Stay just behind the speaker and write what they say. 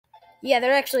Yeah,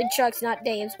 they're actually Chuck's, not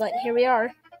Dave's, but here we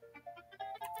are.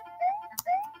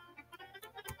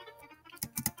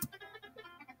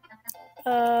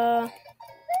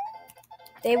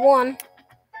 Dave won.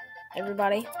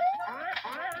 Everybody.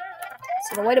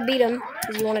 So the way to beat them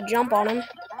is you want to jump on them.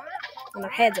 On their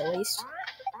heads, at least.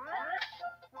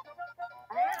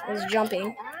 Is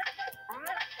jumping.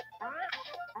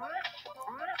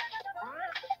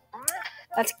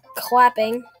 That's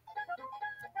clapping.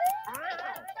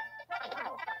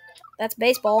 That's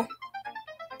baseball.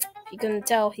 If you couldn't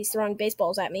tell, he's throwing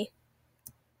baseballs at me.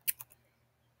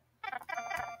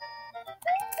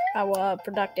 How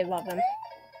productive of him.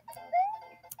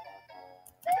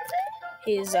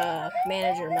 His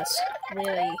manager must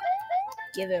really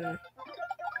give him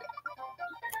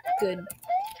good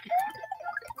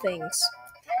things.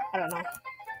 I don't know.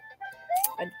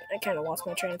 I kind of lost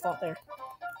my train of thought there.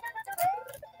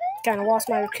 Kind of lost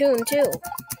my raccoon, too.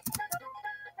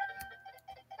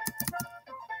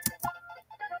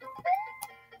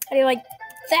 How do you like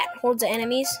that, hordes of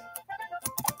enemies?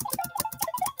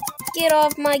 Get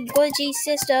off my glitchy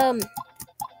system!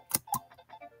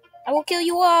 I will kill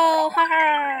you all! Ha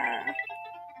ha!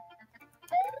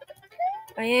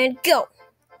 And go!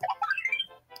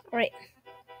 Alright.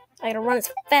 I gotta run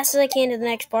as fast as I can to the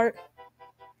next part.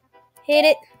 Hit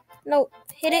it! No,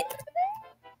 hit it!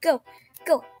 Go!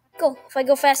 Go! Go! If I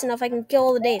go fast enough, I can kill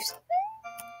all the Daves.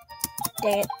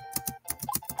 Dang it.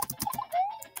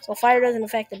 So fire doesn't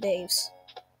affect the Daves.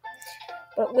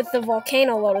 But with the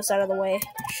volcano lotus out of the way,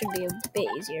 it should be a bit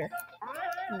easier.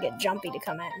 I can get Jumpy to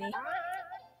come at me.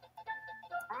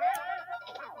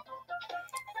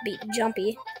 Beat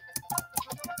Jumpy.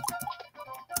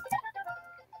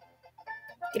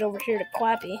 Get over here to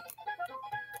Clappy.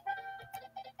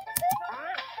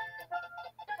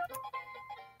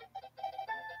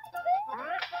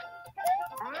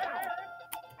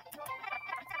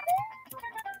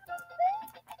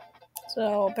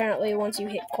 So apparently once you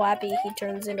hit Clappy, he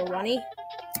turns into Runny.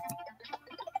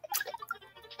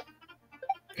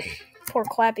 Poor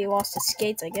Clappy lost his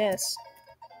skates, I guess.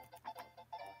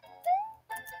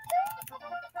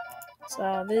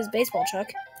 So this is baseball Chuck.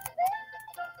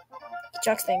 He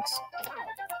chucks things.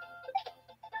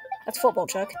 That's football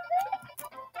Chuck.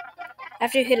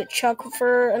 After you hit a Chuck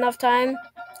for enough time,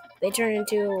 they turn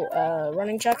into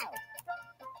running Chuck.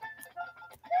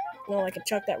 You know, like a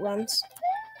Chuck that runs.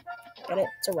 Get it?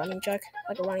 It's a running Chuck.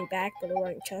 Like a running back, but a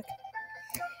running Chuck.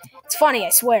 It's funny, I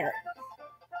swear.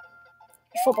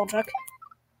 Football Chuck.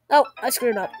 Oh, I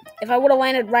screwed up. If I would have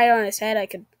landed right on his head, I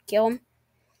could kill him.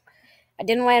 I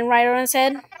didn't land right on his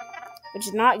head, which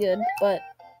is not good, but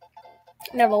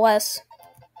nevertheless,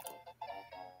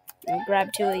 I'm gonna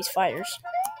grab 2 of these fires.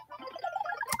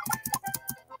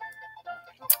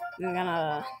 I'm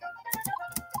gonna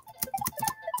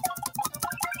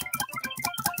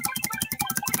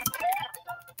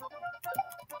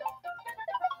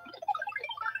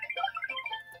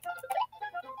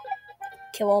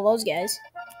kill all those guys.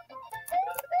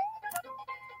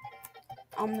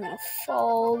 I'm gonna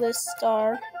follow this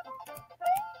star.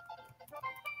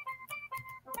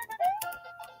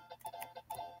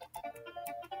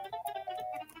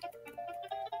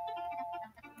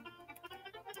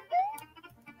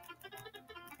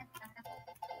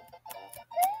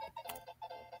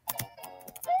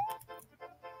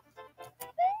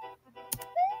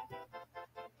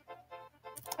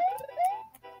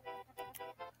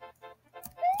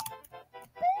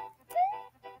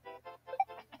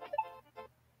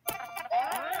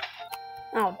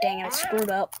 Oh, dang it, I screwed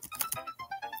up.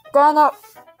 Gone up.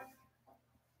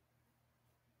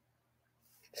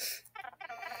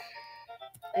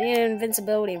 I need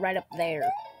invincibility right up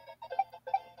there.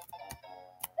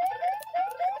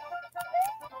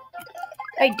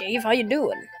 Hey, Dave, how you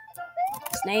doing?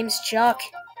 His name's Chuck.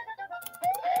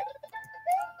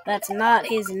 That's not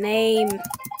his name.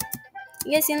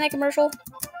 You guys seen that commercial?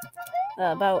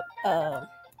 About,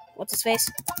 what's his face?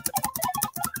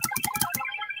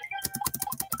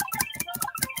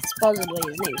 Supposedly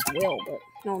his name's Will, but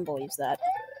no one believes that.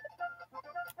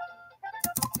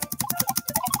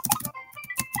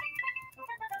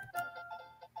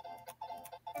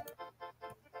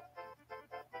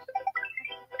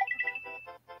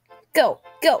 Go!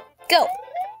 Go! Go!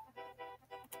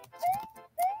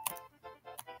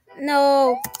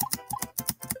 No!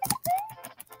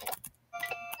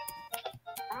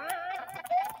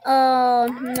 Oh,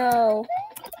 no.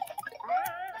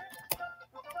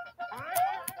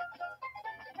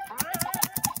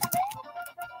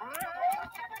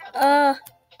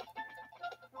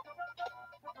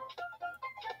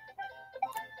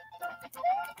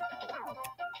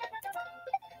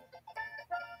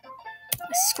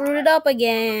 I screwed it up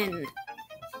again.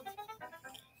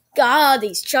 God,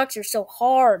 these chucks are so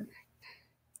hard.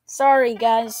 Sorry,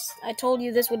 guys. I told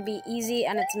you this would be easy,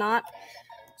 and it's not.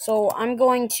 So I'm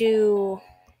going to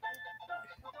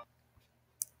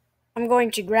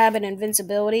grab an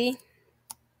invincibility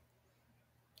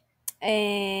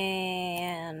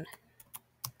and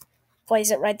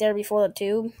place it right there before the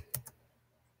tube.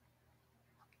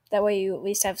 That way you at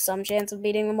least have some chance of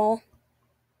beating them all.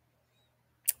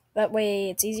 That way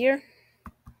it's easier.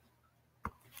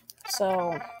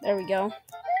 So, there we go.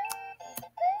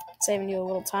 Saving you a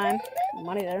little time.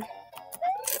 Money there.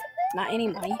 Not any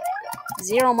money.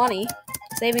 0 money.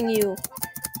 Saving you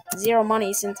 0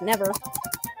 money since never.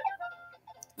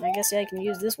 I guess I can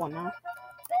use this one now.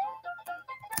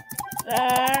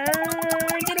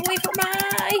 Get away from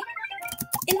my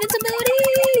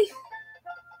invincibility!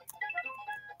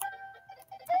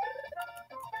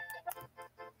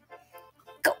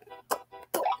 Go, go,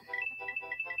 go.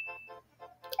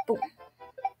 Boom.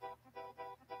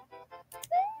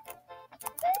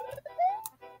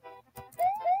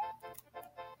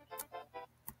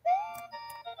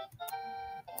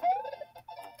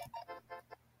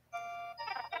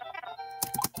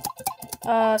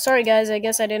 Sorry guys, I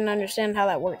guess I didn't understand how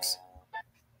that works.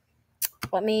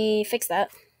 Let me fix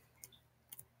that.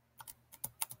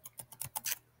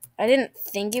 I didn't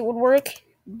think it would work,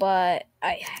 but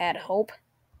I had hope.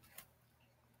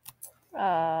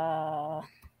 There,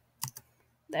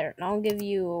 and I'll give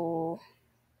you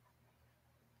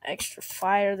extra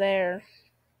fire there.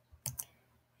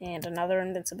 And another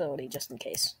invincibility, just in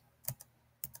case.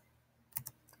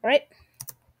 Alright.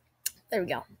 There we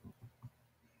go.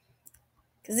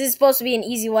 Because this is supposed to be an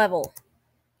easy level.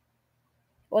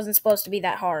 It wasn't supposed to be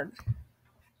that hard.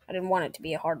 I didn't want it to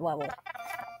be a hard level.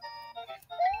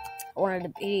 I wanted it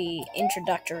to be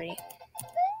introductory.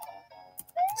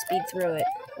 Speed through it.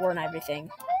 Learn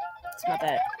everything. It's not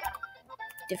that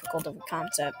difficult of a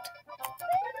concept.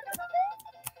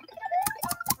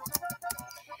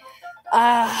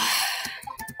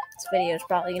 This video is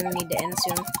probably going to need to end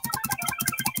soon.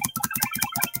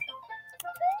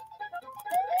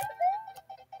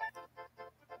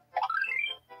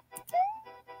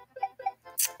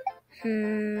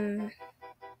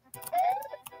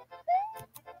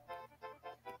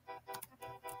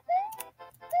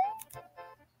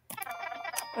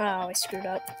 Oh, I screwed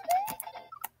up.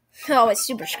 Oh, I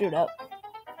super screwed up.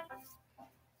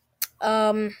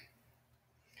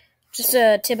 Just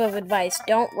a tip of advice.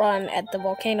 Don't run at the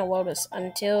Volcano Lotus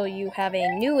until you have a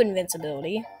new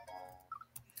invincibility.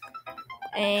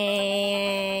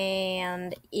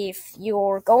 And if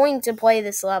you're going to play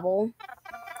this level,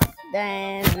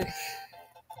 then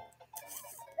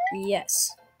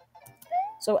yes.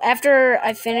 So after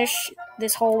I finish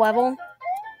this whole level,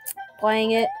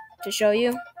 playing it to show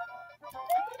you,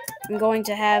 I'm going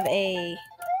to have a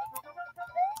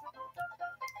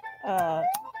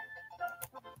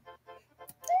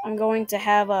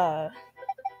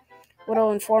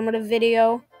little informative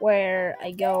video where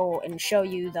I go and show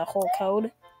you the whole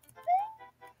code.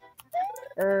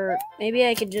 Or maybe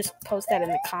I could just post that in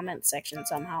the comment section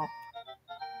somehow.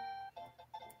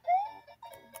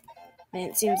 Man,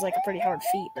 it seems like a pretty hard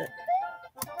feat, but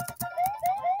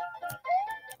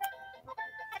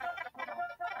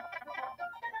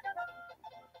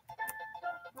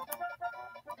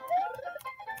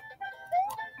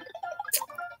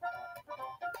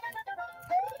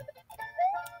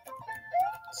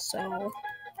so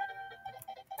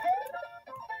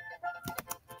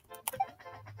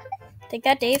take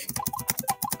that, Dave.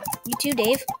 You too,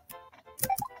 Dave.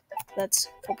 That's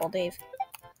Football Dave.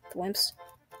 The wimps.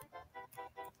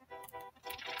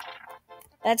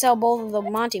 That's how both of the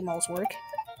Monty moles work.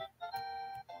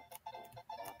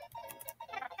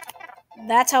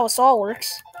 That's how a saw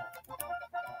works.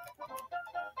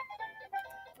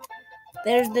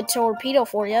 There's the torpedo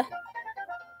for you.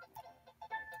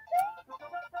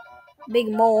 Big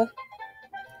mole.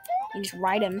 You just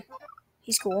ride him.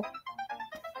 He's cool.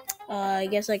 I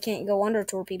guess I can't go under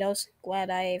torpedoes. Glad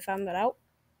I found that out.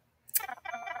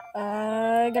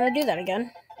 Gonna do that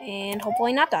again. And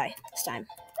hopefully not die this time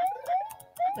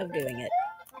of doing it.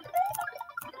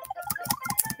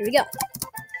 Here we go.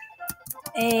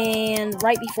 And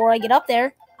right before I get up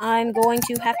there, I'm going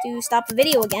to have to stop the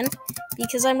video again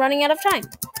because I'm running out of time.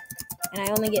 And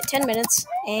I only get 10 minutes,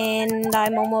 and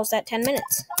I'm almost at 10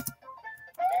 minutes.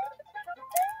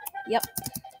 Yep.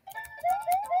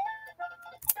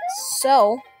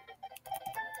 So,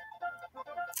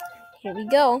 here we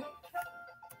go.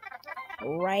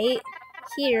 Right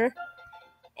here.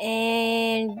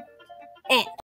 And